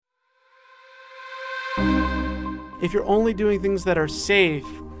If you're only doing things that are safe,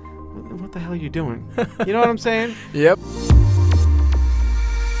 what the hell are you doing? You know what I'm saying? Yep.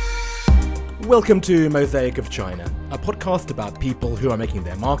 Welcome to Mosaic of China, a podcast about people who are making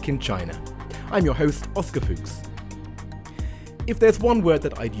their mark in China. I'm your host, Oscar Fuchs. If there's one word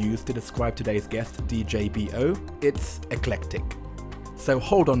that I'd use to describe today's guest, DJ BO, it's eclectic. So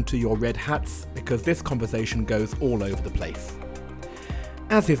hold on to your red hats, because this conversation goes all over the place.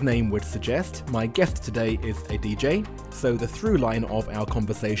 As his name would suggest, my guest today is a DJ, so the through line of our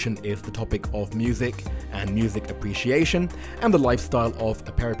conversation is the topic of music and music appreciation and the lifestyle of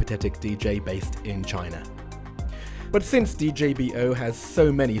a peripatetic DJ based in China. But since DJ BO has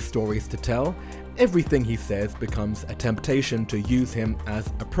so many stories to tell, everything he says becomes a temptation to use him as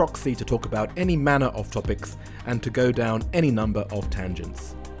a proxy to talk about any manner of topics and to go down any number of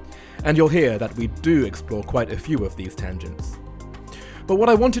tangents. And you'll hear that we do explore quite a few of these tangents. But what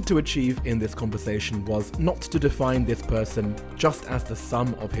I wanted to achieve in this conversation was not to define this person just as the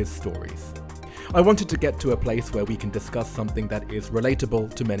sum of his stories. I wanted to get to a place where we can discuss something that is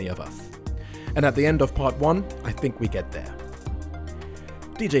relatable to many of us. And at the end of part 1, I think we get there.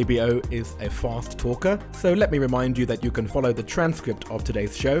 DJ BO is a fast talker, so let me remind you that you can follow the transcript of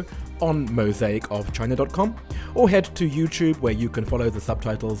today's show on mosaicofchina.com or head to YouTube where you can follow the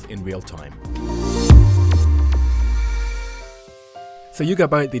subtitles in real time. So you go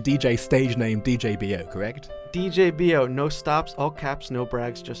by the DJ stage name DJ BO, correct? DJ BO, no stops, all caps, no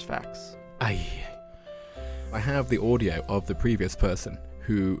brags, just facts. I have the audio of the previous person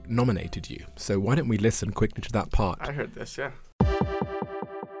who nominated you, so why don't we listen quickly to that part? I heard this, yeah.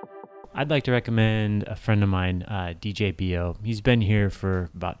 I'd like to recommend a friend of mine, DJ BO. He's been here for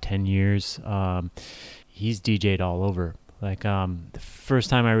about 10 years. He's DJ'd all over. The first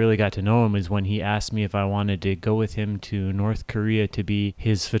time I really got to know him was when he asked me if I wanted to go with him to North Korea to be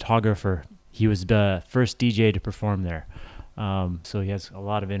his photographer. He was the first DJ to perform there. So he has a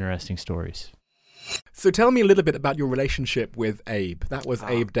lot of interesting stories. So tell me a little bit about your relationship with Abe. That was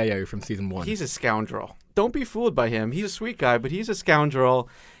Abe Deo from season 1. He's a scoundrel. Don't be fooled by him. He's a sweet guy, but he's a scoundrel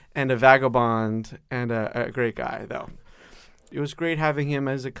and a vagabond and a great guy, though. It was great having him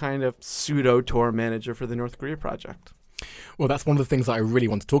as a kind of pseudo-tour manager for the North Korea project. Well, that's one of the things that I really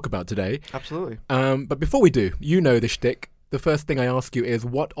want to talk about today. Absolutely. But before we do, you know the shtick. The first thing I ask you is,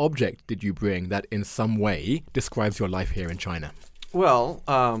 what object did you bring that in some way describes your life here in China? Well,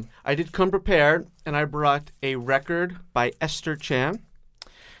 I did come prepared, and I brought a record by Esther Chan.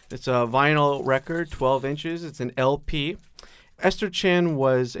 It's a vinyl record, 12 inches. It's an LP. Esther Chan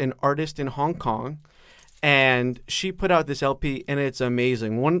was an artist in Hong Kong, and she put out this LP, and it's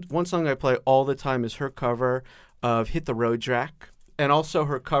amazing. One song I play all the time is her cover of Hit the Road Jack, and also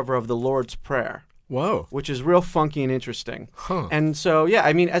her cover of The Lord's Prayer. Whoa. Which is real funky and interesting. Huh. And so, yeah,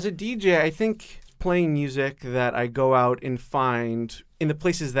 I mean, as a DJ, I think playing music that I go out and find in the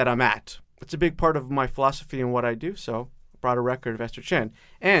places that I'm at, it's a big part of my philosophy and what I do, so I brought a record of Esther Chan.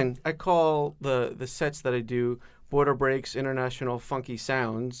 And I call the sets that I do Border Breaks International Funky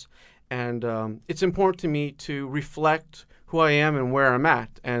Sounds, and it's important to me to reflect who I am and where I'm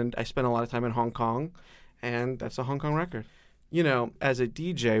at, and I spend a lot of time in Hong Kong, and that's a Hong Kong record. You know, as a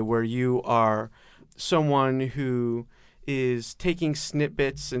DJ, where you are someone who is taking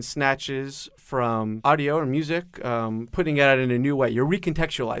snippets and snatches from audio or music, putting it out in a new way. You're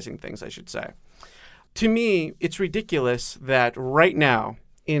recontextualizing things, I should say. To me, it's ridiculous that right now,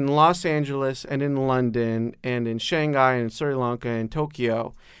 in Los Angeles and in London and in Shanghai and Sri Lanka and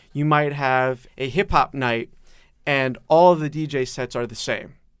Tokyo, you might have a hip-hop night and all of the DJ sets are the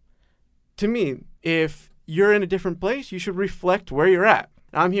same. To me, if you're in a different place, you should reflect where you're at.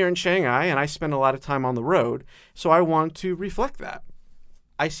 I'm here in Shanghai, and I spend a lot of time on the road, so I want to reflect that.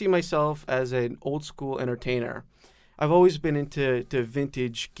 I see myself as an old-school entertainer. I've always been into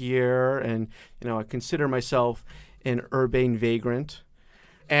vintage gear, and I consider myself an urban vagrant.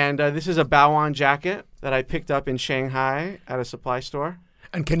 And this is a Baoan jacket that I picked up in Shanghai at a supply store.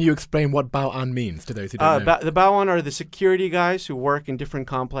 And can you explain what Baoan means to those who don't know? The Baoan are the security guys who work in different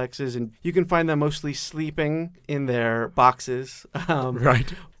complexes, and you can find them mostly sleeping in their boxes.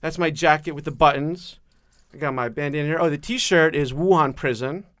 Right. That's my jacket with the buttons. I got my bandana here. Oh, the T-shirt is Wuhan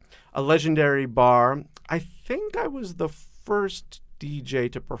Prison, a legendary bar. I think I was the first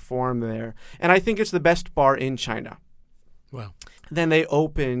DJ to perform there, and I think it's the best bar in China. Wow. Then they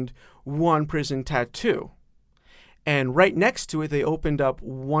opened Wuhan Prison Tattoo. And right next to it, they opened up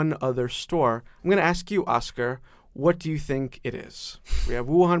one other store. I'm going to ask you, Oscar, what do you think it is? We have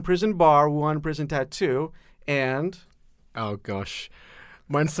Wuhan Prison Bar, Wuhan Prison Tattoo, and... Oh, gosh.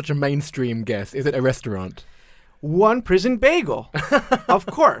 Mine's such a mainstream guess. Is it a restaurant? Wuhan Prison Bagel. Of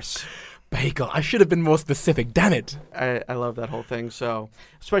course. Bagel. I should have been more specific. Damn it. I love that whole thing. So,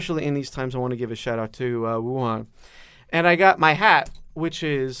 especially in these times, I want to give a shout out to Wuhan. And I got my hat, which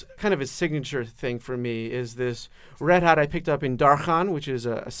is kind of a signature thing for me, is this red hat I picked up in Darkhan, which is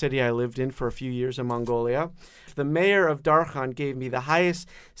a city I lived in for a few years in Mongolia. The mayor of Darkhan gave me the highest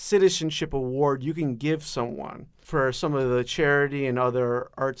citizenship award you can give someone for some of the charity and other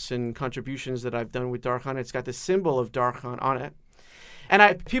arts and contributions that I've done with Darkhan. It's got the symbol of Darkhan on it.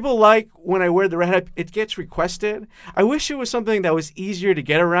 And people like when I wear the red hat, it gets requested. I wish it was something that was easier to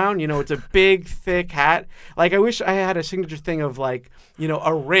get around. You know, it's a big, thick hat. Like, I wish I had a signature thing of, like, you know,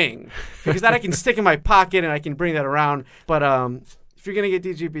 a ring. Because that I can stick in my pocket and I can bring that around. But if you're going to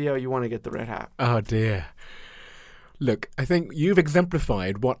get DJBO, you want to get the red hat. Oh, dear. Look, I think you've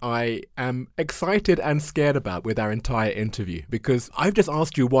exemplified what I am excited and scared about with our entire interview, because I've just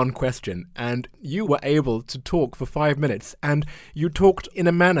asked you one question and you were able to talk for 5 minutes, and you talked in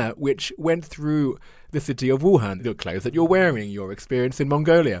a manner which went through the city of Wuhan, the clothes that you're wearing, your experience in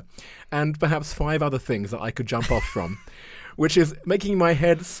Mongolia, and perhaps 5 other things that I could jump off from, which is making my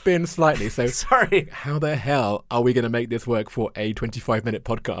head spin slightly. So, sorry. How the hell are we going to make this work for a 25-minute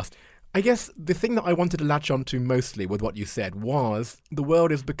podcast? I guess the thing that I wanted to latch on to mostly with what you said was the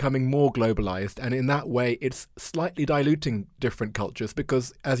world is becoming more globalized, and in that way it's slightly diluting different cultures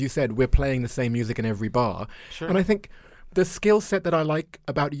because, as you said, we're playing the same music in every bar. Sure. And I think the skill set that I like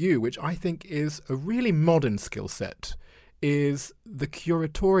about you, which I think is a really modern skill set, is the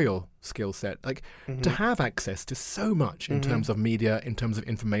curatorial skill set. Like, to have access to so much in terms of media, in terms of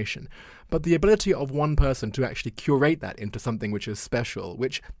information, but the ability of one person to actually curate that into something which is special,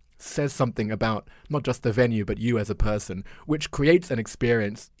 which says something about not just the venue, but you as a person, which creates an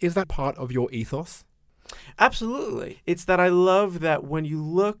experience. Is that part of your ethos? Absolutely. It's that I love that when you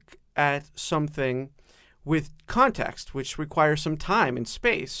look at something with context, which requires some time and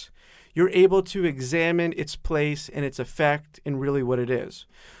space, you're able to examine its place and its effect and really what it is.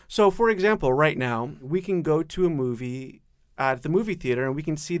 So, for example, right now, we can go to a movie at the movie theater and we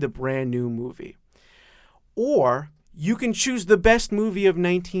can see the brand new movie. Or you can choose the best movie of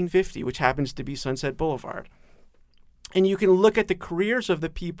 1950, which happens to be Sunset Boulevard. And you can look at the careers of the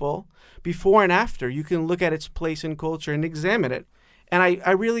people before and after. You can look at its place in culture and examine it. And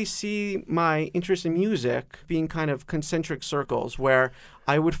I really see my interest in music being kind of concentric circles where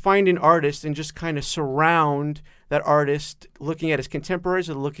I would find an artist and just kind of surround that artist, looking at his contemporaries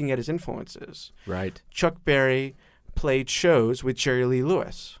and looking at his influences. Right. Chuck Berry played shows with Jerry Lee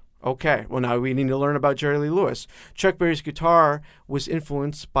Lewis. Okay, well, now we need to learn about Jerry Lee Lewis. Chuck Berry's guitar was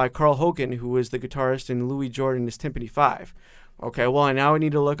influenced by Carl Hogan, who was the guitarist in Louis Jordan's Tympany 5. Okay, well, now I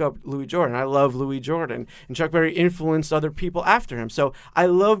need to look up Louis Jordan. I love Louis Jordan. And Chuck Berry influenced other people after him. So I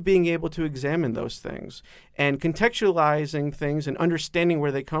love being able to examine those things. And contextualizing things and understanding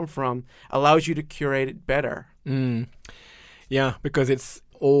where they come from allows you to curate it better. Yeah, because it's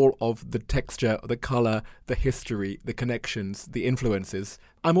all of the texture, the color, the history, the connections, the influences.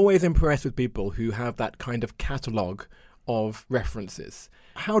 I'm always impressed with people who have that kind of catalogue of references.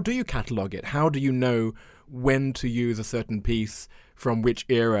 How do you catalogue it? How do you know when to use a certain piece from which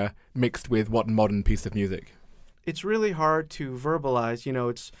era mixed with what modern piece of music? It's really hard to verbalize. You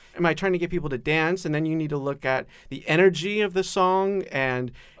know, am I trying to get people to dance? And then you need to look at the energy of the song,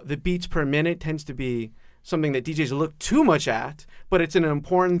 and the beats per minute tends to be something that DJs look too much at, but it's an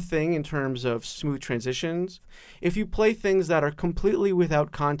important thing in terms of smooth transitions. If you play things that are completely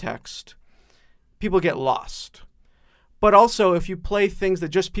without context, people get lost. But also, if you play things that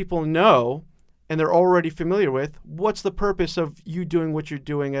just people know and they're already familiar with, what's the purpose of you doing what you're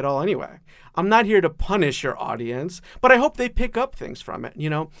doing at all anyway? I'm not here to punish your audience, but I hope they pick up things from it. You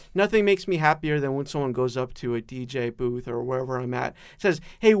know, nothing makes me happier than when someone goes up to a DJ booth or wherever I'm at, says,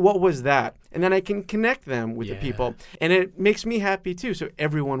 hey, what was that? And then I can connect them with the people. And it makes me happy too. So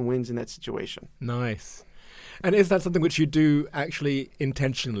everyone wins in that situation. Nice. And is that something which you do actually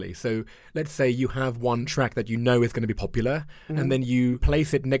intentionally? So let's say you have one track that you know is going to be popular, and then you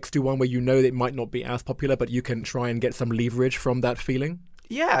place it next to one where you know that it might not be as popular, but you can try and get some leverage from that feeling?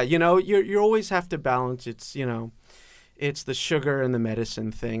 Yeah, you know, you always have to balance. It's the sugar and the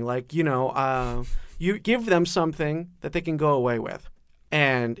medicine thing. Like, you give them something that they can go away with.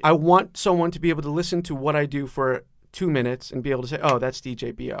 And I want someone to be able to listen to what I do for 2 minutes and be able to say, oh, that's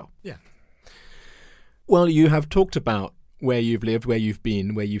DJ BO. Yeah. Well, you have talked about where you've lived, where you've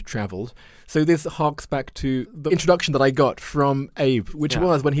been, where you've travelled. So this harks back to the introduction that I got from Abe, which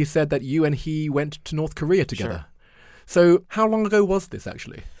was when he said that you and he went to North Korea together. Sure. So how long ago was this,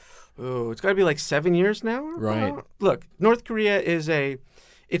 actually? Oh, it's got to be like 7 years now. Right. Look, North Korea is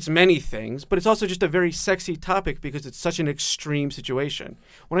it's many things, but it's also just a very sexy topic because it's such an extreme situation.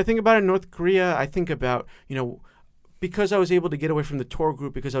 When I think about it in North Korea, I think about, because I was able to get away from the tour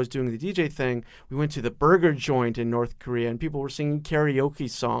group because I was doing the DJ thing, we went to the burger joint in North Korea and people were singing karaoke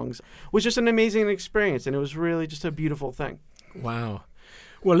songs. It was just an amazing experience, and it was really just a beautiful thing. Wow.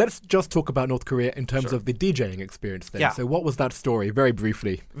 Well, let's just talk about North Korea in terms of the DJing experience then. Yeah. So what was that story, very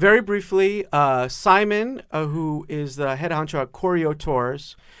briefly? Very briefly, Simon, who is the head honcho at Choreo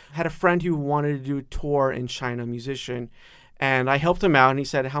Tours, had a friend who wanted to do a tour in China, a musician. And I helped him out, and he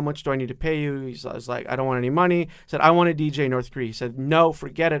said, how much do I need to pay you? I was like, I don't want any money. I said, I want to DJ North Korea. He said, no,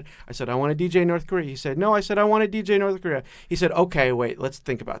 forget it. I said, I want to DJ North Korea. He said, no. I said, I want to DJ North Korea. He said, okay, wait, let's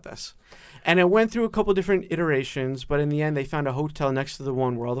think about this. And it went through a couple different iterations, but in the end, they found a hotel next to the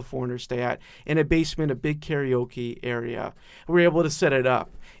one where all the foreigners stay at, in a basement, a big karaoke area. We were able to set it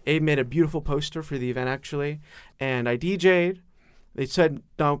up. Abe made a beautiful poster for the event, actually, and I DJ'd. They said,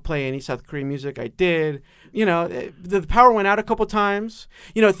 don't play any South Korean music. I did. The power went out a couple times.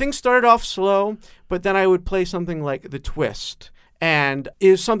 Things started off slow, but then I would play something like The Twist. And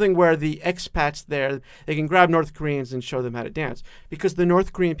it was something where the expats there, they can grab North Koreans and show them how to dance. Because the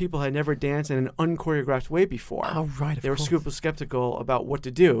North Korean people had never danced in an unchoreographed way before. Oh, right, They were super skeptical about what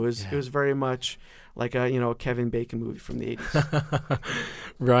to do. It was very much like a Kevin Bacon movie from the 80s.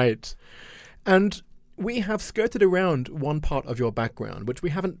 Right. And we have skirted around one part of your background, which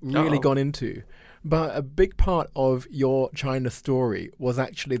we haven't really gone into. But a big part of your China story was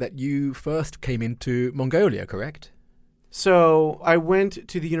actually that you first came into Mongolia, correct? So I went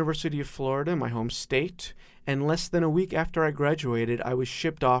to the University of Florida, my home state, and less than a week after I graduated, I was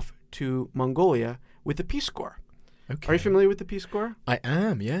shipped off to Mongolia with the Peace Corps. Okay. Are you familiar with the Peace Corps? I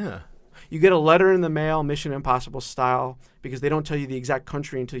am, yeah. You get a letter in the mail, Mission Impossible style, because they don't tell you the exact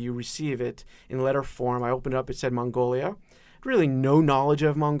country until you receive it in letter form. I opened it up, it said Mongolia. Really no knowledge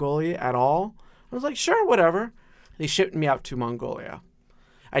of Mongolia at all. I was like, sure, whatever. They shipped me out to Mongolia.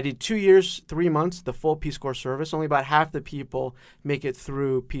 I did 2 years, 3 months, the full Peace Corps service. Only about half the people make it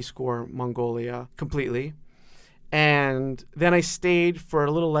through Peace Corps Mongolia completely. And then I stayed for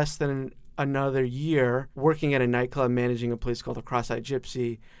a little less than another year working at a nightclub, managing a place called the Cross-Eyed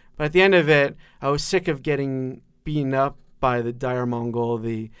Gypsy. But at the end of it, I was sick of getting beaten up by the Dire Mongol,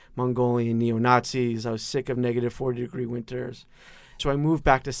 the Mongolian neo-Nazis. I was sick of negative 40-degree winters. So I moved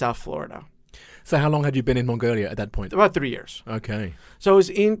back to South Florida. So how long had you been in Mongolia at that point? About 3 years. Okay. So I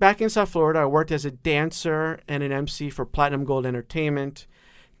was back in South Florida. I worked as a dancer and an MC for Platinum Gold Entertainment.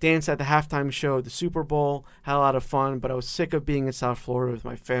 Danced at the halftime show at the Super Bowl. Had a lot of fun, but I was sick of being in South Florida with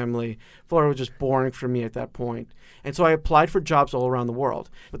my family. Florida was just boring for me at that point. And so I applied for jobs all around the world.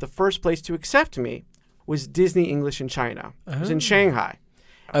 But the first place to accept me was Disney English in China. It was in Shanghai.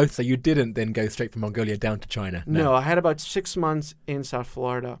 Oh, so you didn't then go straight from Mongolia down to China? No, I had about 6 months in South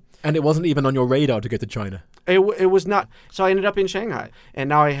Florida. And it wasn't even on your radar to go to China? It was not. So I ended up in Shanghai. And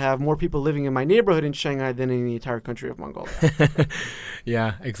now I have more people living in my neighborhood in Shanghai than in the entire country of Mongolia.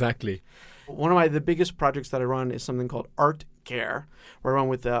 Yeah, exactly. One of the biggest projects that I run is something called Art Care, where I run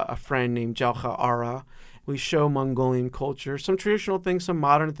with a friend named Jalcha Ara. We show Mongolian culture, some traditional things, some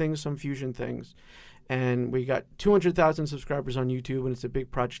modern things, some fusion things. And we got 200,000 subscribers on YouTube, and it's a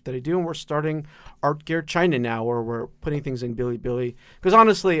big project that I do. And we're starting Art Gear China now, where we're putting things in Bilibili. Because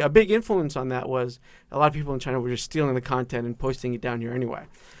honestly, a big influence on that was a lot of people in China were just stealing the content and posting it down here anyway.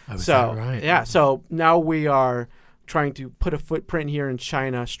 Oh, is that right? Yeah, so now we are trying to put a footprint here in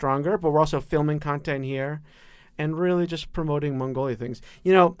China stronger, but we're also filming content here and really just promoting Mongolia things.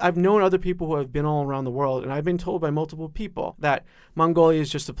 I've known other people who have been all around the world, and I've been told by multiple people that Mongolia is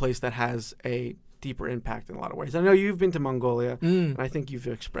just a place that has a deeper impact in a lot of ways. I know you've been to Mongolia, and I think you've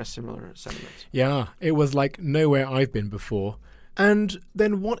expressed similar sentiments. Yeah, it was like nowhere I've been before. And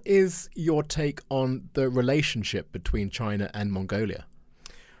then what is your take on the relationship between China and Mongolia?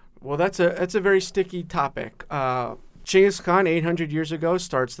 Well, that's a very sticky topic. Genghis Khan, 800 years ago,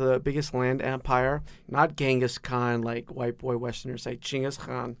 starts the biggest land empire. Not Genghis Khan, like white boy Westerners say, Genghis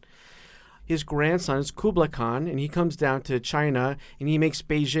Khan. His grandson is Kublai Khan, and he comes down to China, and he makes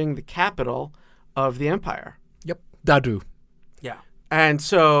Beijing the capital of the empire. Yep, Dadu. Yeah. And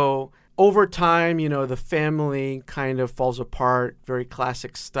so over time, the family kind of falls apart, very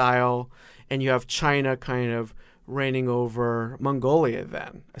classic style, and you have China kind of reigning over Mongolia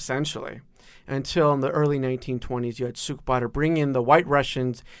then, essentially. Until in the early 1920s, you had Sukh-Badr bring in the White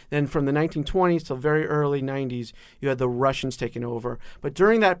Russians. Then from the 1920s till very early 90s, you had the Russians taking over. But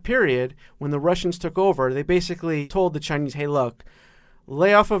during that period, when the Russians took over, they basically told the Chinese, hey, look,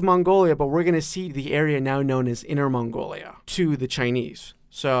 lay off of Mongolia, but we're going to cede the area now known as Inner Mongolia to the Chinese.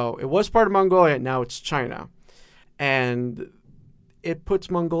 So it was part of Mongolia, now it's China. And it puts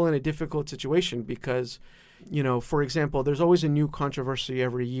Mongolia in a difficult situation because, for example, there's always a new controversy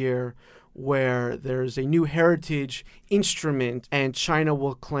every year where there's a new heritage instrument and China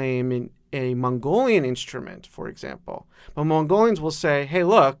will claim a Mongolian instrument, for example. But Mongolians will say, hey,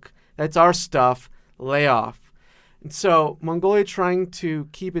 look, that's our stuff, lay off. And so Mongolia trying to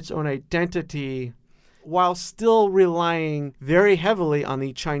keep its own identity while still relying very heavily on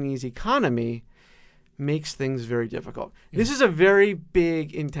the Chinese economy makes things very difficult. This is a very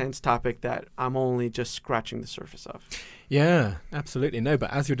big, intense topic that I'm only just scratching the surface of. Yeah, absolutely. No,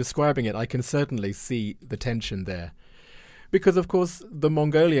 but as you're describing it, I can certainly see the tension there. Because, of course, the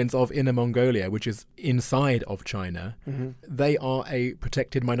Mongolians of Inner Mongolia, which is inside of China, they are a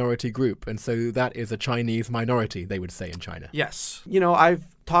protected minority group. And so that is a Chinese minority, they would say, in China. Yes. I've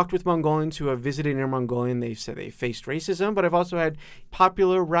talked with Mongolians who have visited Inner Mongolia, and they've said they faced racism, but I've also had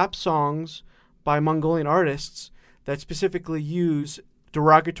popular rap songs by Mongolian artists that specifically use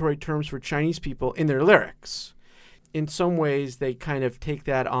derogatory terms for Chinese people in their lyrics. In some ways, they kind of take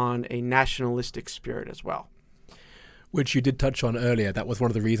that on a nationalistic spirit as well. Which you did touch on earlier. That was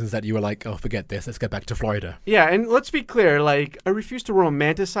one of the reasons that you were like, oh, forget this, let's get back to Florida. Yeah, and let's be clear, I refuse to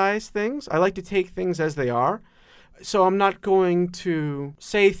romanticize things. I like to take things as they are. So I'm not going to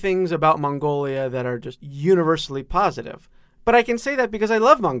say things about Mongolia that are just universally positive. But I can say that because I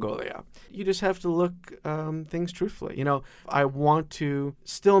love Mongolia. You just have to look things truthfully. I want to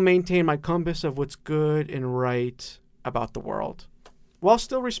still maintain my compass of what's good and right about the world, while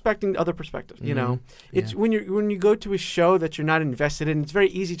still respecting other perspectives. It's when you go to a show that you're not invested in, it's very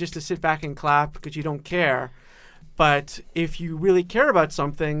easy just to sit back and clap because you don't care. But if you really care about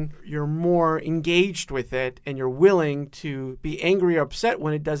something, you're more engaged with it and you're willing to be angry or upset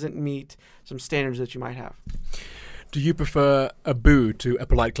when it doesn't meet some standards that you might have. Do you prefer a boo to a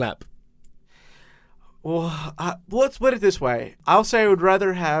polite clap? Well, let's put it this way. I'll say I would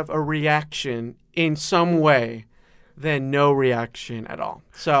rather have a reaction in some way than no reaction at all.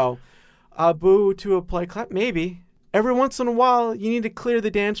 So a boo to a polite clap, maybe. Every once in a while, you need to clear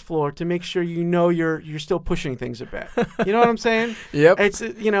the dance floor to make sure you're still pushing things a bit. You know what I'm saying? Yep. It's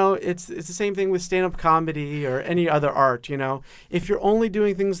the same thing with stand-up comedy or any other art. If you're only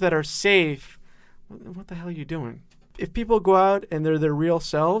doing things that are safe, what the hell are you doing? If people go out and they're their real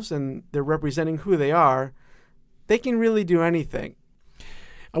selves and they're representing who they are, they can really do anything.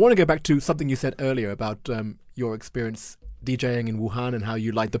 I want to go back to something you said earlier about your experience DJing in Wuhan and how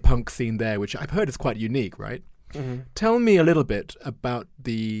you like the punk scene there, which I've heard is quite unique, right? Mm-hmm. Tell me a little bit about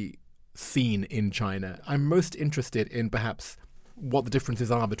the scene in China. I'm most interested in perhaps what the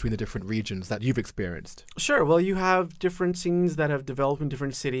differences are between the different regions that you've experienced. Sure. Well, you have different scenes that have developed in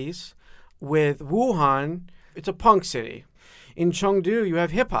different cities. With Wuhan, it's a punk city. In Chengdu, you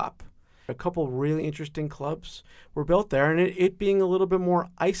have hip-hop. A couple really interesting clubs were built there, and it being a little bit more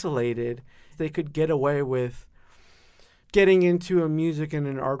isolated, they could get away with getting into a music and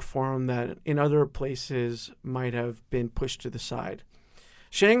an art form that in other places might have been pushed to the side.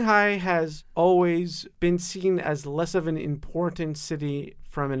 Shanghai has always been seen as less of an important city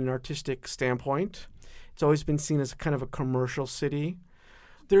from an artistic standpoint. It's always been seen as kind of a commercial city.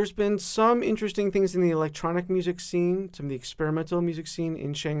 There's been some interesting things in the electronic music scene, some of the experimental music scene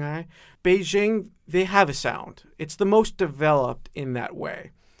in Shanghai. Beijing, they have a sound. It's the most developed in that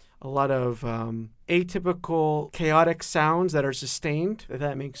way. A lot of atypical, chaotic sounds that are sustained, if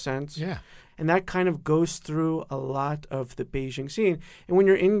that makes sense. Yeah. And that kind of goes through a lot of the Beijing scene. And when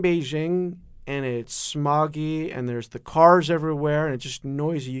you're in Beijing and it's smoggy and there's the cars everywhere and it's just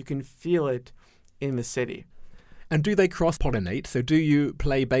noisy, you can feel it in the city. And do they cross-pollinate? So do you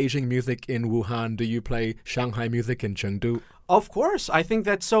play Beijing music in Wuhan? Do you play Shanghai music in Chengdu? Of course. I think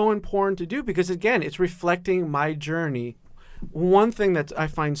that's so important to do because, again, it's reflecting my journey. One thing that I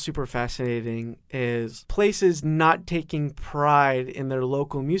find super fascinating is places not taking pride in their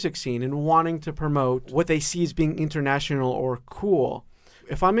local music scene and wanting to promote what they see as being international or cool.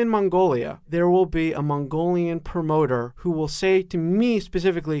 If I'm in Mongolia, there will be a Mongolian promoter who will say to me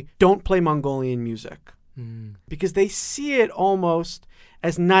specifically, don't play Mongolian music. Because they see it almost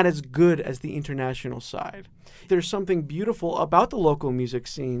as not as good as the international side. There's something beautiful about the local music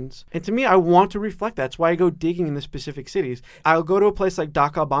scenes. And to me, I want to reflect that. That's why I go digging in the specific cities. I'll go to a place like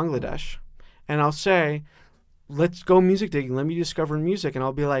Dhaka, Bangladesh, and I'll say, let's go music digging. Let me discover music. And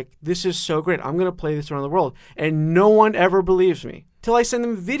I'll be like, this is so great. I'm going to play this around the world. And no one ever believes me till I send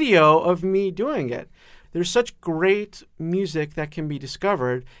them video of me doing it. There's such great music that can be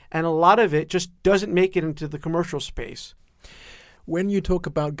discovered, and a lot of it just doesn't make it into the commercial space. when you talk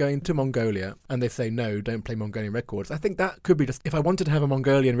about going to Mongolia and they say, no, don't play Mongolian records, I think that could be just, if I wanted to have a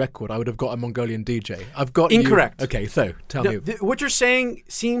Mongolian record, I would have got a Mongolian DJ. I've got Incorrect. Okay, so tell me. What you're saying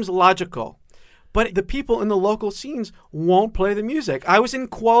seems logical, but the people in the local scenes won't play the music. I was in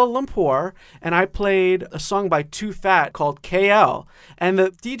Kuala Lumpur, and I played a song by Too Fat called KL, and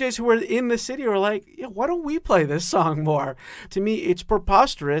the DJs who were in the city were like, yeah, why don't we play this song more? To me, it's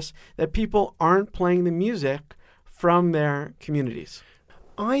preposterous that people aren't playing the music from their communities.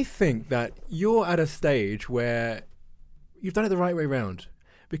 I think that you're at a stage where you've done it the right way round.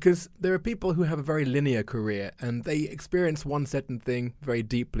 Because there are people who have a very linear career and they experience one certain thing very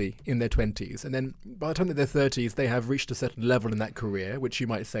deeply in their 20s. And then by the time they're in their 30s, they have reached a certain level in that career, which you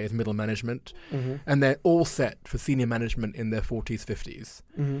might say is middle management. Mm-hmm. And they're all set for senior management in their 40s, 50s.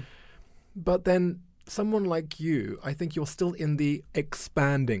 Mm-hmm. But then someone like you, I think you're still in the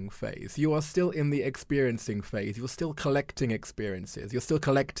expanding phase. You are still in the experiencing phase. You're still collecting experiences. You're still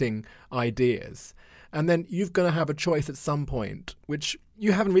collecting ideas. And then you're going to have a choice at some point, which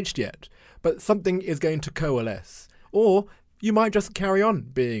you haven't reached yet, but something is going to coalesce. Or you might just carry on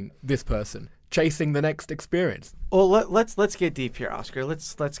being this person, chasing the next experience. Well, let's get deep here, Oscar.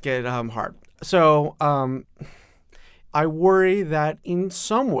 Let's get hard. So I worry that in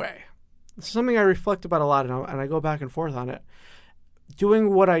some way, it's something I reflect about a lot, and I go back and forth on it.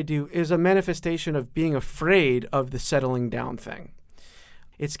 Doing what I do is a manifestation of being afraid of the settling down thing.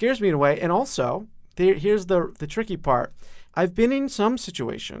 It scares me in a way, and also, here's the tricky part. I've been in some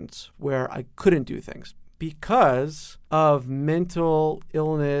situations where I couldn't do things because of mental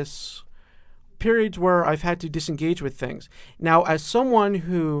illness, periods where I've had to disengage with things. Now, as someone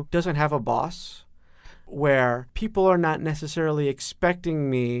who doesn't have a boss, where people are not necessarily expecting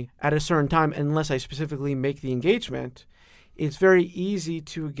me at a certain time unless I specifically make the engagement, it's very easy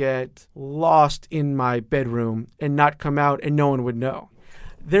to get lost in my bedroom and not come out and no one would know.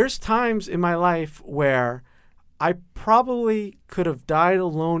 There's times in my life where I probably could have died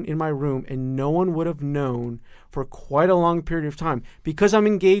alone in my room and no one would have known for quite a long period of time because I'm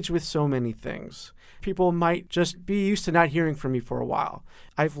engaged with so many things. People might just be used to not hearing from me for a while.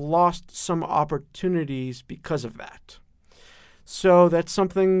 I've lost some opportunities because of that. So that's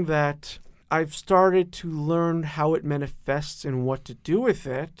something that I've started to learn how it manifests and what to do with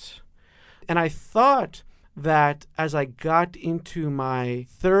it. And I thought that as I got into my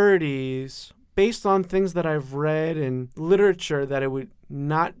 30s, based on things that I've read in literature, that it would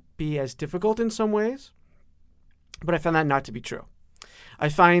not be as difficult in some ways, but I found that not to be true. I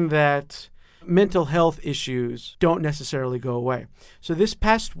find that mental health issues don't necessarily go away. So this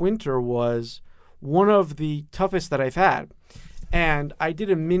past winter was one of the toughest that I've had, and I did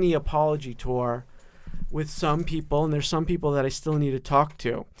a mini apology tour with some people, and there's some people that I still need to talk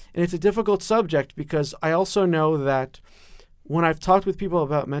to. And it's a difficult subject because I also know that when I've talked with people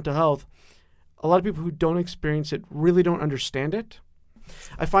about mental health, a lot of people who don't experience it really don't understand it.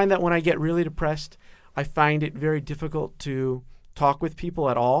 I find that when I get really depressed, I find it very difficult to talk with people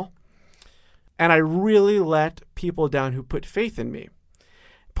at all. And I really let people down who put faith in me.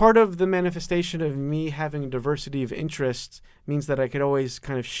 Part of the manifestation of me having a diversity of interests means that I could always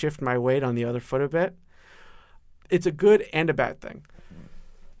kind of shift my weight on the other foot a bit. It's a good and a bad thing.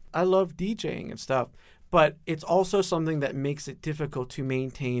 I love DJing and stuff, but it's also something that makes it difficult to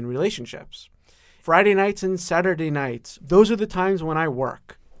maintain relationships. Friday nights and Saturday nights, those are the times when I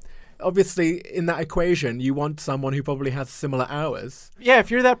work. Obviously, in that equation, you want someone who probably has similar hours. Yeah,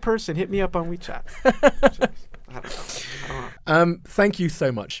 if you're that person, hit me up on WeChat. I don't know. Thank you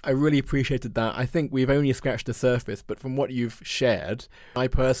so much. I really appreciated that. I think we've only scratched the surface, but from what you've shared, I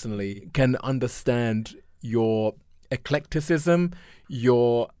personally can understand your eclecticism,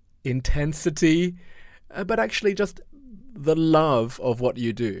 your intensity, but actually just the love of what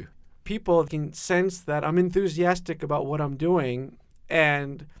you do. People can sense that I'm enthusiastic about what I'm doing,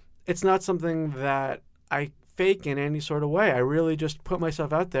 and it's not something that I fake in any sort of way. I really just put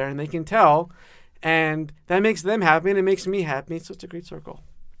myself out there, and they can tell, and that makes them happy, and it makes me happy. So it's a great circle.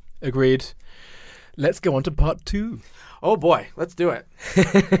 Agreed. Let's go on to part 2. Oh boy, let's do it.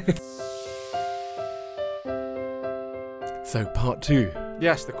 So part 2.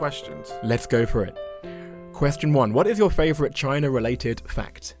 Yes, the questions. Let's go for it. Question 1. What is your favorite China-related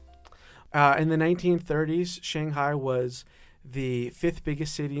fact? In the 1930s, Shanghai was the 5th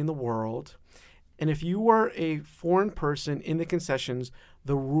biggest city in the world. And if you were a foreign person in the concessions,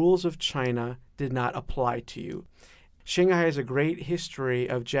 the rules of China did not apply to you. Shanghai has a great history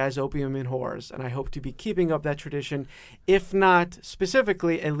of jazz, opium, and whores, and I hope to be keeping up that tradition, if not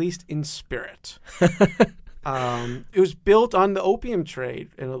specifically, at least in spirit. It was built on the opium trade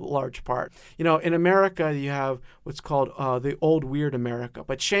in a large part. In America, you have what's called the old weird America,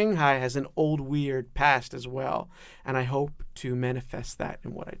 but Shanghai has an old weird past as well, and I hope to manifest that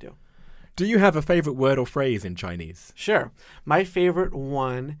in what I do. Do you have a favorite word or phrase in Chinese? Sure. My favorite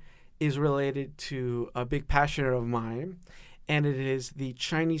one is related to a big passion of mine, and it is the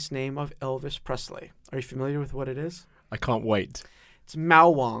Chinese name of Elvis Presley. Are you familiar with what it is? I can't wait. It's Mao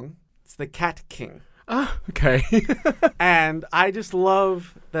Wang. It's the Cat King. Ah, okay. And I just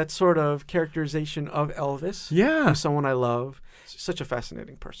love that sort of characterization of Elvis. Yeah. Who's someone I love. Such a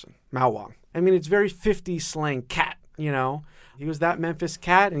fascinating person. Mao Wang. I mean, it's very 50s slang cat, He was that Memphis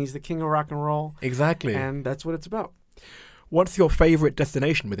cat, and he's the king of rock and roll. Exactly. And that's what it's about. What's your favorite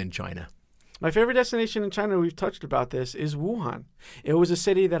destination within China? My favorite destination in China, we've touched about this, is Wuhan. It was a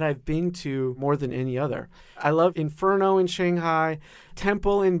city that I've been to more than any other. I love Inferno in Shanghai,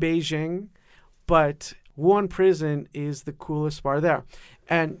 Temple in Beijing, but Wuhan Prison is the coolest bar there.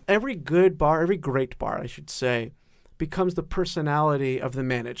 And every great bar, I should say, becomes the personality of the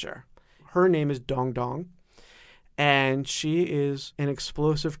manager. Her name is Dong Dong. And she is an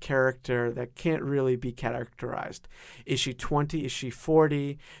explosive character that can't really be characterized. Is she 20? Is she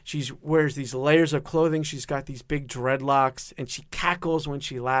 40? She wears these layers of clothing. She's got these big dreadlocks, and she cackles when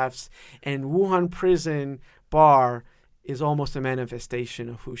she laughs. And Wuhan Prison Bar is almost a manifestation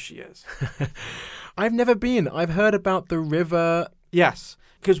of who she is. I've never been. I've heard about the river. Yes,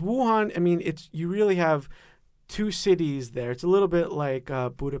 because Wuhan, you really have two cities there. It's a little bit like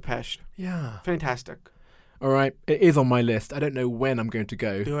Budapest. Yeah. Fantastic. All right, it is on my list. I don't know when I'm going to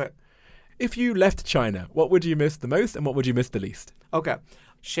go. Do it. If you left China, what would you miss the most and what would you miss the least? Okay.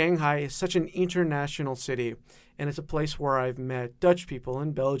 Shanghai is such an international city, and it's a place where I've met Dutch people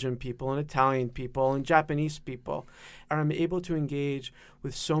and Belgian people and Italian people and Japanese people. And I'm able to engage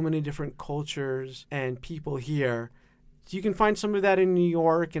with so many different cultures and people here. So you can find some of that in New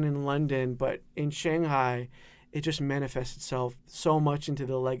York and in London, but in Shanghai, it just manifests itself so much into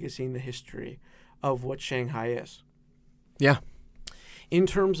the legacy and the history of what Shanghai is. Yeah. In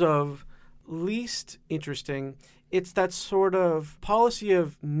terms of least interesting, it's that sort of policy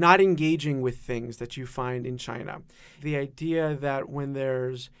of not engaging with things that you find in China. The idea that when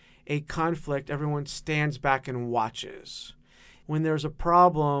there's a conflict, everyone stands back and watches. When there's a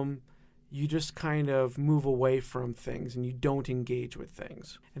problem, you just kind of move away from things and you don't engage with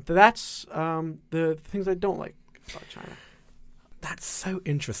things. And that's the things I don't like about China. That's so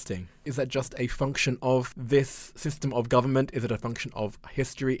interesting. Is that just a function of this system of government? Is it a function of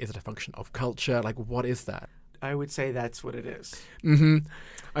history? Is it a function of culture? Like, what is that? I would say that's what it is. Mm-hmm.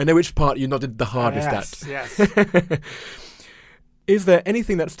 I know which part you nodded the hardest at. Yes. Is there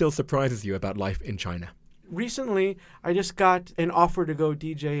anything that still surprises you about life in China? Recently, I just got an offer to go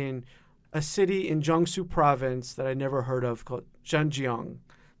DJ in a city in Jiangsu province that I never heard of called Zhanjiang.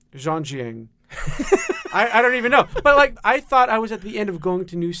 I don't even know. But I thought I was at the end of going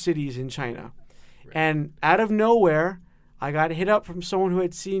to new cities in China. Right. And out of nowhere, I got hit up from someone who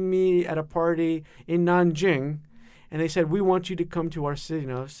had seen me at a party in Nanjing. And they said, we want you to come to our city.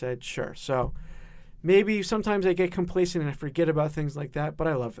 And I said, sure. So maybe sometimes I get complacent and I forget about things like that. But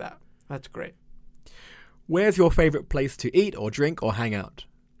I love that. That's great. Where's your favorite place to eat or drink or hang out?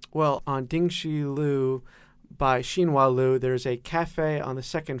 Well, on Dingxi Lu by Xinhua Lu, there's a cafe on the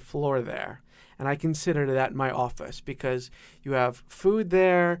second floor there. And I consider that my office because you have food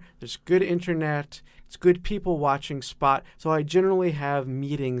there, there's good internet, it's good people watching spot. So I generally have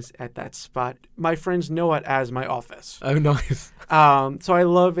meetings at that spot. My friends know it as my office. Oh, nice. So I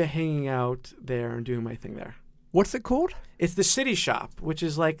love hanging out there and doing my thing there. What's it called? It's the City Shop, which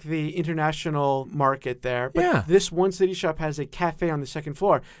is like the international market there. But yeah. This one City Shop has a cafe on the second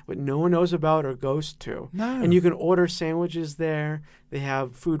floor, but no one knows about or goes to. No. And you can order sandwiches there. They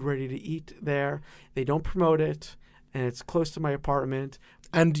have food ready to eat there. They don't promote it, and it's close to my apartment.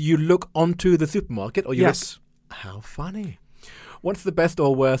 And you look onto the supermarket? Or you Yes. How funny. What's the best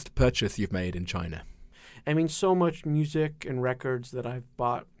or worst purchase you've made in China? So much music and records that I've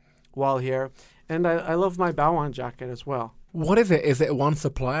bought while here. And I love my Baoan jacket as well. What is it? Is it one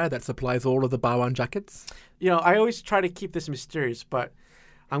supplier that supplies all of the Baoan jackets? I always try to keep this mysterious, but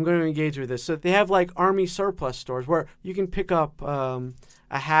I'm going to engage with this. So they have army surplus stores where you can pick up a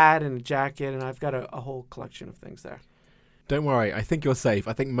hat and a jacket, and I've got a whole collection of things there. Don't worry. I think you're safe.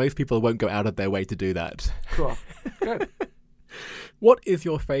 I think most people won't go out of their way to do that. Cool. Good. What is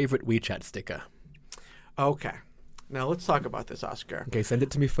your favorite WeChat sticker? Okay. Now let's talk about this, Oscar. Okay, send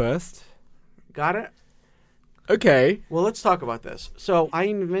it to me first. Got it? Okay. Well, let's talk about this. So I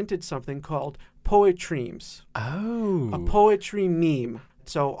invented something called Poetremes. Oh. A poetry meme.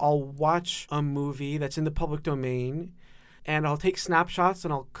 So I'll watch a movie that's in the public domain, and I'll take snapshots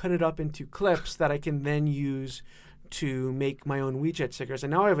and I'll cut it up into clips that I can then use to make my own WeChat stickers.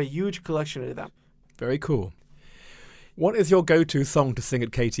 And now I have a huge collection of them. Very cool. What is your go-to song to sing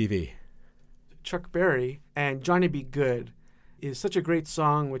at KTV? Chuck Berry and Johnny Be Good is such a great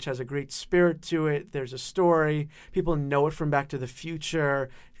song, which has a great spirit to it. There's a story. People know it from Back to the Future.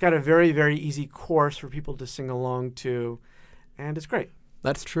 It's got a very, very easy chorus for people to sing along to, and it's great.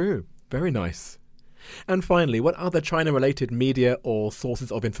 That's true. Very nice. And finally, what other China-related media or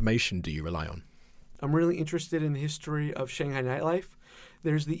sources of information do you rely on? I'm really interested in the history of Shanghai nightlife.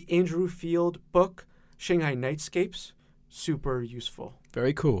 There's the Andrew Field book, Shanghai Nightscapes. Super useful.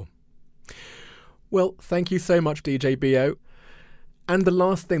 Very cool. Well, thank you so much, DJ Bio. And the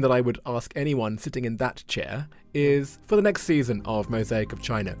last thing that I would ask anyone sitting in that chair is, for the next season of Mosaic of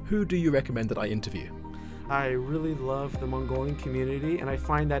China, who do you recommend that I interview? I really love the Mongolian community, and I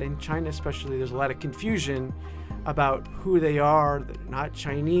find that in China especially, there's a lot of confusion about who they are. They're not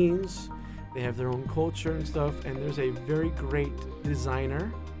Chinese. They have their own culture and stuff, and there's a very great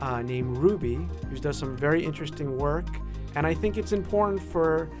designer named Ruby who does some very interesting work, and I think it's important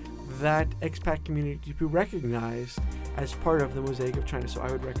for that expat community to be recognized as part of the Mosaic of China, so I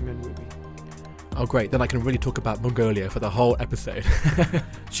would recommend Ruby. Oh, great. Then I can really talk about Mongolia for the whole episode.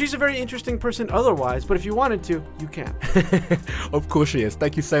 She's a very interesting person otherwise, but if you wanted to, you can. Of course she is.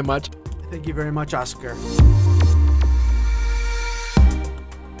 Thank you so much. Thank you very much, Oscar.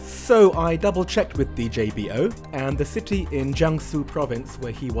 So I double-checked with DJ Bo, and the city in Jiangsu province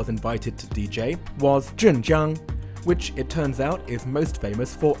where he was invited to DJ was Zhenjiang, which it turns out is most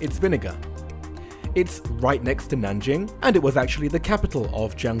famous for its vinegar. It's right next to Nanjing, and it was actually the capital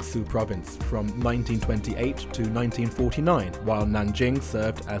of Jiangsu province from 1928 to 1949, while Nanjing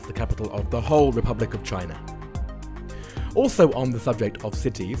served as the capital of the whole Republic of China. Also on the subject of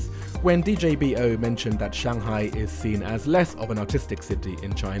cities, when DJ Bo mentioned that Shanghai is seen as less of an artistic city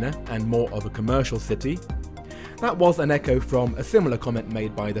in China and more of a commercial city, that was an echo from a similar comment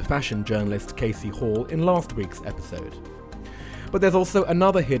made by the fashion journalist Casey Hall in last week's episode. But there's also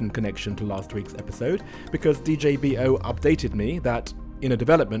another hidden connection to last week's episode, because DJ Bo updated me that, in a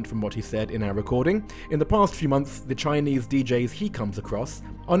development from what he said in our recording, in the past few months the Chinese DJs he comes across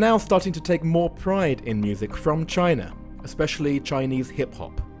are now starting to take more pride in music from China, especially Chinese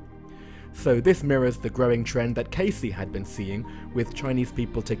hip-hop. So this mirrors the growing trend that Casey had been seeing, with Chinese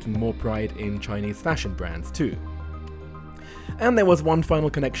people taking more pride in Chinese fashion brands too. And there was one final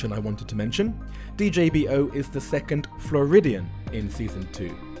connection I wanted to mention. DJ Bo is the second Floridian in Season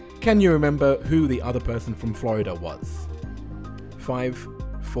 2. Can you remember who the other person from Florida was? 5,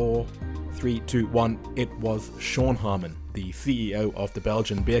 4, 3, 2, 1. It was Sean Harmon, the CEO of the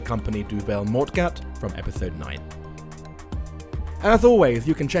Belgian beer company Duvel Moortgat from episode 9. As always,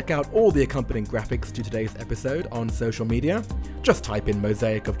 you can check out all the accompanying graphics to today's episode on social media. Just type in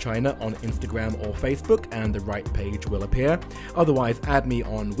Mosaic of China on Instagram or Facebook and the right page will appear. Otherwise, add me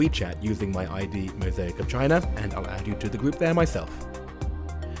on WeChat using my ID Mosaic of China and I'll add you to the group there myself.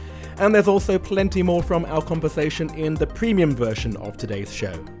 And there's also plenty more from our conversation in the premium version of today's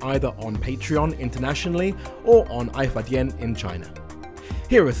show, either on Patreon internationally or on iFadian in China.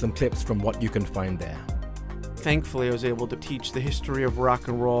 Here are some clips from what you can find there. Thankfully, I was able to teach the history of rock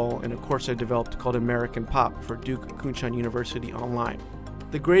and roll in a course I developed called American Pop for Duke Kunshan University Online.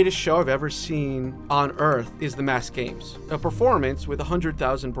 The greatest show I've ever seen on Earth is the Masked Games, a performance with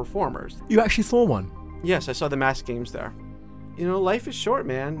 100,000 performers. You actually saw one? Yes, I saw the Masked Games there. You know, life is short,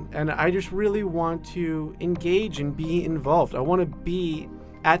 man, and I just really want to engage and be involved. I want to be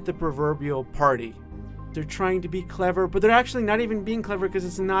at the proverbial party. They're trying to be clever, but they're actually not even being clever because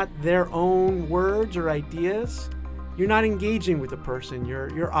it's not their own words or ideas. You're not engaging with the person, you're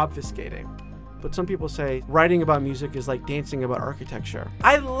obfuscating. But some people say writing about music is like dancing about architecture.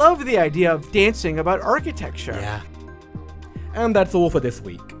 I love the idea of dancing about architecture. Yeah. And that's all for this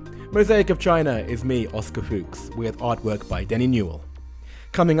week. Mosaic of China is me, Oscar Fuchs, with artwork by Denny Newell.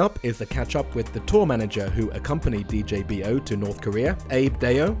 Coming up is a catch-up with the tour manager who accompanied DJ Bo to North Korea, Abe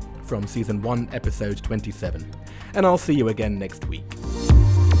Deo, from Season 1, Episode 27. And I'll see you again next week.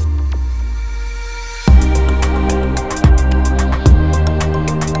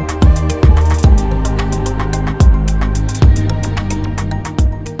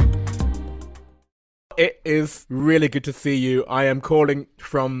 It is really good to see you. I am calling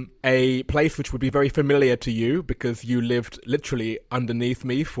from a place which would be very familiar to you because you lived literally underneath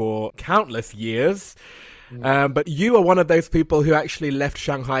me for countless years. But you are one of those people who actually left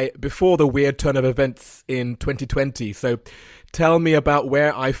Shanghai before the weird turn of events in 2020. So tell me about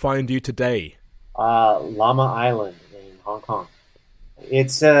where I find you today. Llama Island in Hong Kong.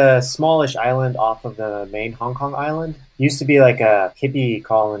 It's a smallish island off of the main Hong Kong island. Used to be like a hippie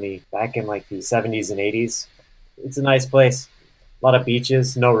colony back in like the 70s and 80s. It's a nice place. A lot of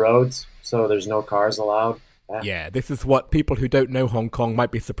beaches, no roads, so there's no cars allowed. Yeah, this is what people who don't know Hong Kong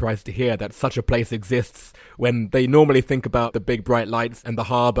might be surprised to hear, that such a place exists when they normally think about the big bright lights and the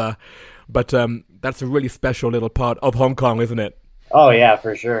harbour. But that's a really special little part of Hong Kong, isn't it? Oh yeah,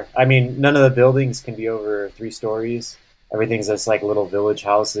 for sure. I mean, none of the buildings can be over 3 stories. Everything's just like little village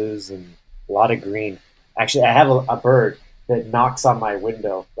houses and a lot of green. Actually, I have a bird that knocks on my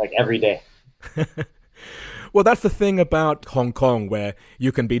window like every day. Well, that's the thing about Hong Kong, where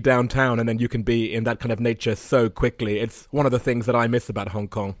you can be downtown and then you can be in that kind of nature so quickly. It's one of the things that I miss about Hong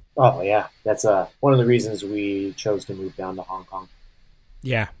Kong. Oh yeah, that's one of the reasons we chose to move down to Hong Kong.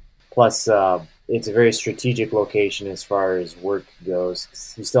 Yeah. Plus, it's a very strategic location as far as work goes.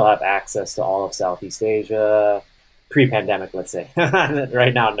 You still have access to all of Southeast Asia, pre-pandemic, let's say.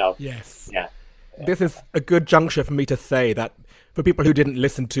 Right now, no. Yes. Yeah. This is a good juncture for me to say that for people who didn't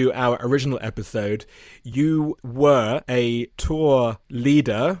listen to our original episode, you were a tour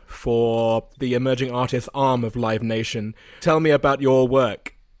leader for the emerging artist arm of Live Nation. Tell me about your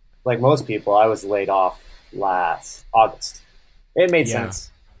work. Like most people, I was laid off last August. It made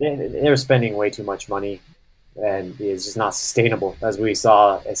sense. They were spending way too much money, and it's just not sustainable, as we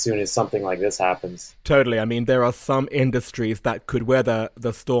saw as soon as something like this happens. Totally. I mean, there are some industries that could weather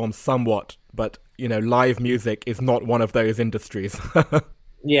the storm somewhat, but, you know, live music is not one of those industries.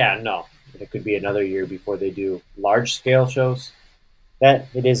 Yeah, no. It could be another year before they do large-scale shows. That,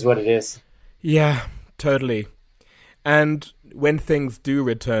 it is what it is. Yeah, totally. And when things do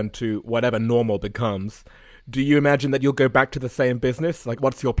return to whatever normal becomes, do you imagine that you'll go back to the same business? Like,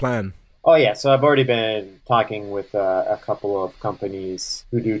 what's your plan? Oh, yeah. So I've already been talking with a couple of companies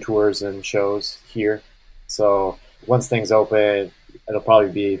who do tours and shows here. So once things open, it'll probably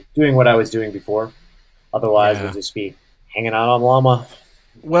be doing what I was doing before. Otherwise, we'll just be hanging out on Llama.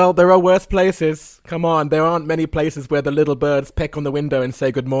 Well, there are worse places. Come on, there aren't many places where the little birds peck on the window and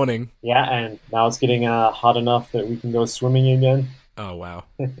say good morning. Yeah, and now it's getting hot enough that we can go swimming again. Oh, wow.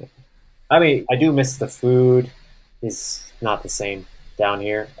 I mean, I do miss the food. It's not the same down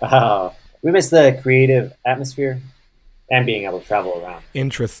here. We miss the creative atmosphere and being able to travel around.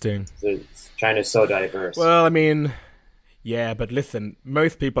 Interesting. China's so diverse. Well, I mean, yeah, but listen,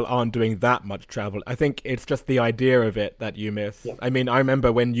 most people aren't doing that much travel. I think it's just the idea of it that you miss. Yeah. I mean, I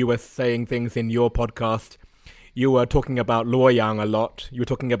remember when you were saying things in your podcast, you were talking about Luoyang a lot. You were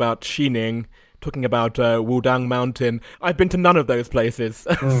talking about Xining, talking about Wudang Mountain. I've been to none of those places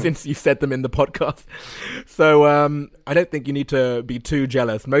since you said them in the podcast. So I don't think you need to be too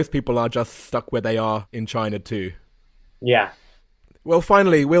jealous. Most people are just stuck where they are in China too. Yeah. Well,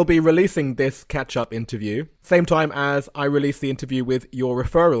 finally, we'll be releasing this catch-up interview, same time as I release the interview with your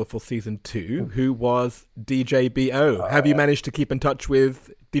referral for Season 2, who was DJ BO. Have you managed to keep in touch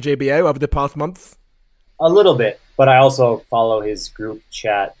with DJ BO over the past months? A little bit, but I also follow his group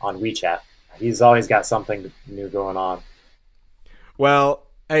chat on WeChat. He's always got something new going on. Well,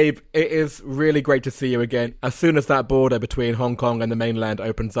 Abe, it is really great to see you again. As soon as that border between Hong Kong and the mainland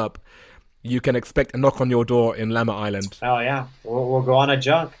opens up, you can expect a knock on your door in Lamma Island. Oh, yeah. We'll go on a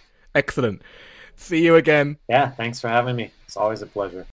junk. Excellent. See you again. Yeah, thanks for having me. It's always a pleasure.